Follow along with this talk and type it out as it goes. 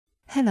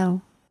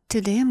Hello!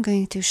 Today I'm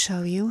going to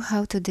show you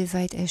how to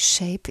divide a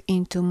shape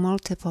into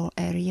multiple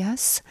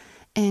areas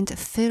and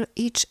fill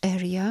each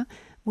area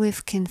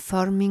with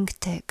conforming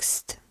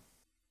text.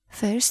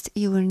 First,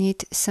 you will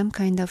need some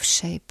kind of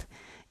shape.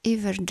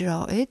 Either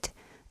draw it,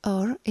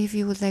 or if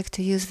you would like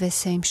to use the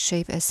same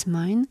shape as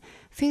mine,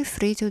 feel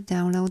free to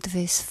download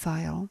this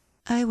file.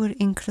 I will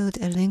include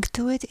a link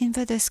to it in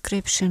the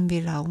description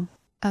below.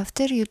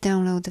 After you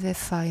download the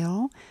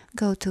file,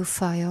 go to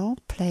File,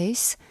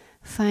 Place,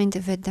 find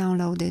the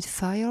downloaded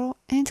file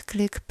and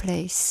click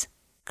Place.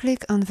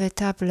 Click on the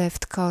top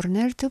left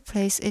corner to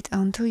place it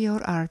onto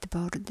your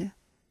artboard.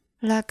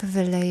 Lock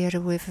the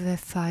layer with the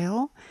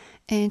file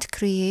and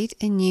create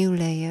a new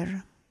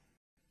layer.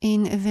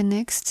 In the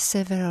next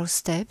several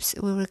steps,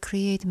 we will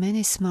create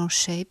many small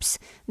shapes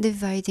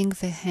dividing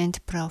the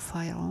hand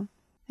profile.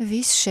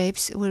 These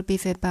shapes will be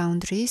the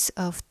boundaries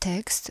of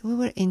text we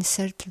will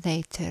insert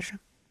later.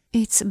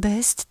 It's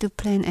best to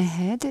plan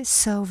ahead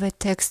so the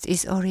text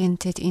is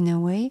oriented in a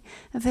way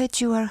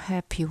that you are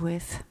happy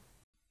with.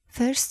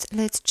 First,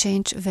 let's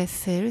change the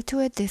fill to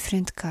a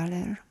different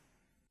color.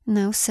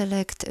 Now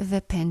select the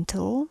pen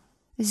tool,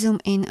 zoom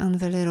in on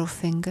the little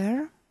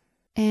finger,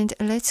 and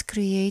let's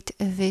create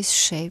this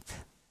shape.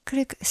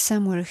 Click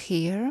somewhere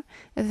here,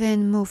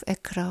 then move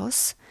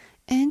across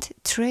and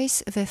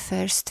trace the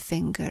first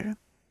finger.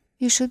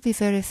 You should be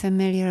very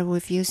familiar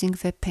with using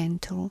the pen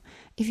tool.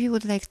 If you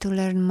would like to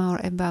learn more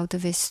about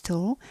this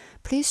tool,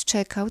 please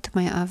check out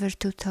my other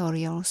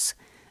tutorials.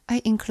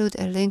 I include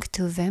a link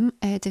to them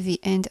at the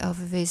end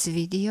of this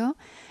video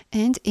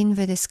and in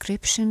the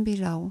description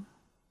below.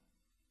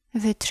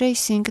 The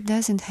tracing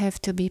doesn't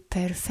have to be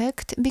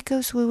perfect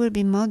because we will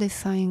be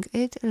modifying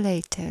it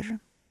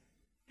later.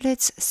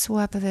 Let's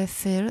swap the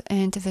fill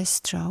and the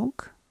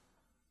stroke.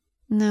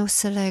 Now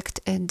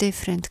select a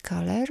different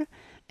color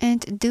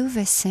and do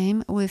the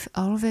same with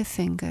all the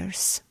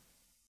fingers.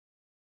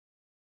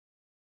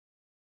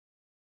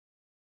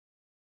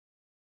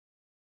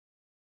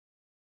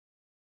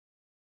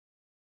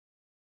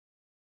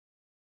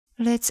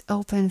 Let's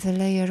open the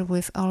layer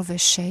with all the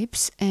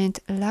shapes and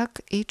lock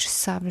each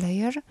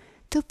sublayer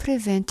to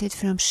prevent it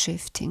from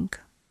shifting.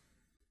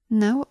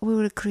 Now we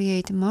will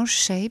create more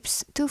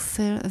shapes to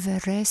fill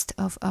the rest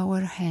of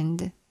our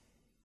hand.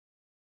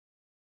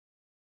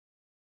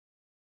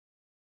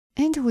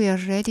 And we are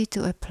ready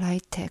to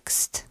apply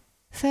text.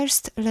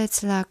 First,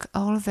 let's lock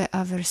all the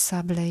other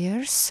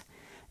sublayers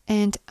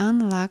and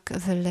unlock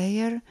the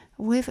layer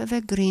with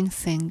the green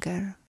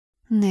finger.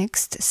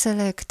 Next,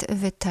 select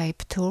the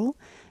Type tool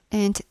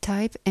and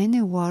type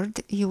any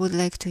word you would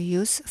like to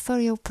use for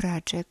your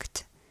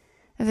project.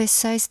 The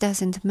size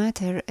doesn't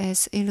matter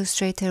as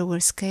Illustrator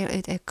will scale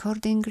it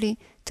accordingly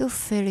to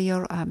fill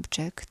your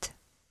object.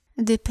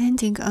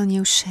 Depending on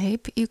your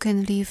shape, you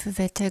can leave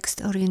the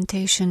text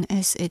orientation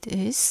as it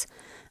is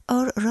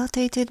or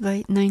rotate it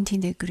by 90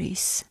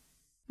 degrees.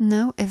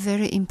 Now a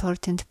very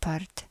important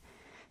part.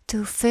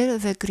 To fill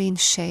the green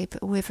shape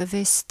with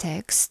this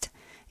text,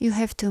 you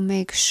have to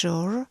make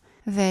sure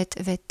that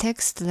the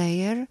text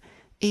layer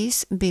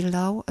is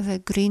below the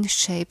green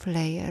shape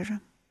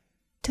layer.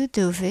 To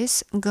do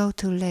this, go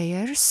to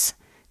Layers,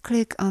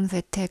 click on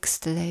the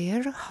text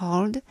layer,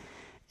 hold,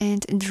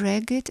 and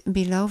drag it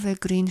below the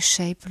green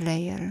shape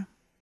layer.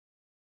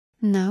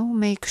 Now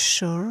make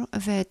sure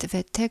that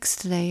the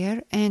text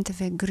layer and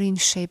the green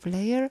shape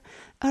layer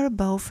are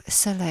both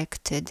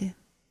selected.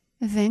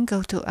 Then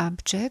go to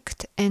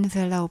Object,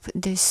 Envelope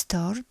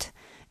Distort,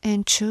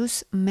 and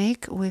choose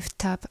Make with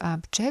Top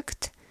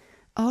Object,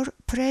 or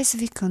press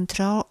the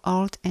Ctrl,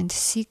 Alt and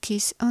C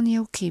keys on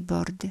your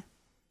keyboard.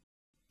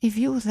 If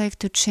you would like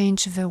to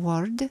change the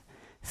word,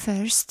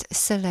 first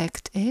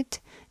select it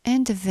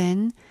and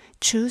then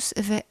choose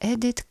the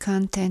Edit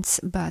Contents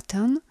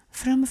button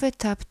from the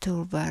top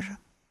toolbar.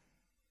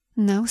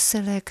 Now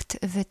select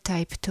the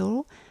Type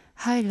tool,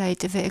 highlight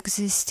the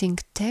existing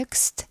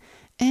text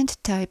and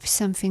type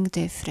something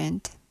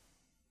different.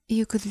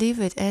 You could leave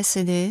it as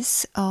it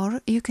is,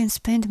 or you can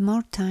spend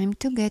more time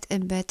to get a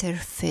better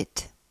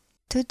fit.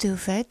 To do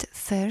that,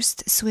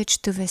 first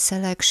switch to the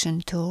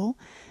Selection tool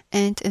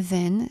and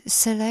then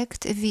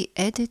select the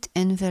Edit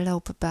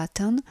Envelope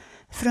button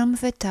from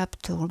the top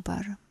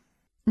toolbar.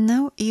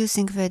 Now,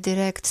 using the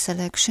Direct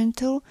Selection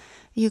tool,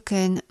 you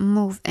can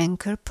move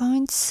anchor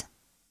points,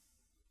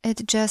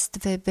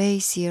 adjust the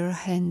bezier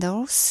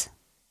handles,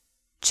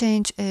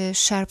 change a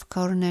sharp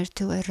corner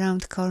to a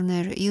round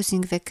corner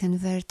using the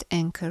Convert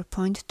Anchor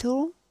Point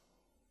tool,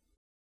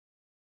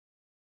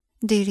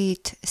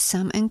 delete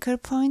some anchor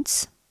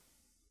points,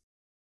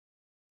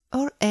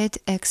 or add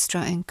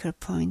extra anchor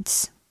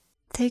points.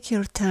 Take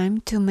your time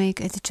to make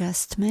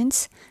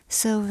adjustments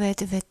so that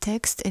the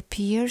text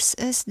appears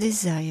as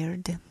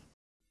desired.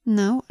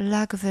 Now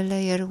lock the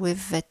layer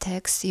with the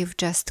text you've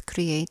just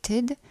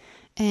created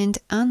and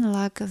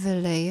unlock the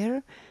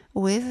layer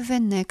with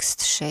the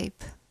next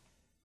shape.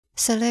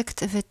 Select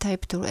the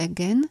Type tool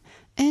again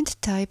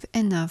and type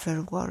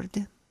another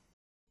word.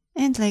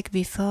 And like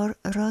before,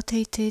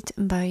 rotate it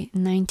by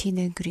 90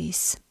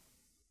 degrees.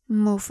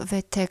 Move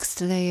the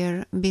text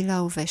layer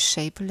below the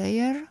shape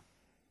layer,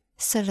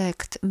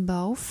 select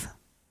both,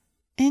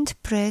 and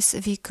press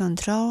the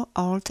Ctrl,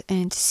 Alt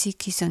and C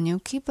keys on your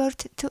keyboard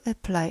to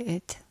apply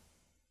it.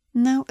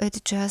 Now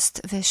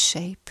adjust the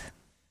shape.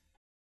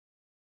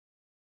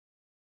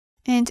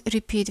 And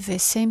repeat the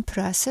same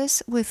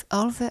process with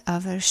all the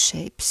other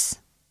shapes.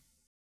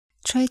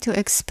 Try to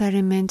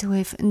experiment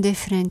with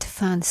different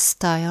font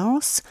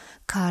styles,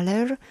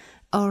 color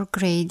or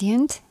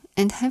gradient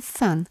and have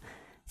fun.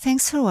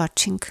 Thanks for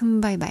watching.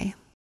 Bye bye.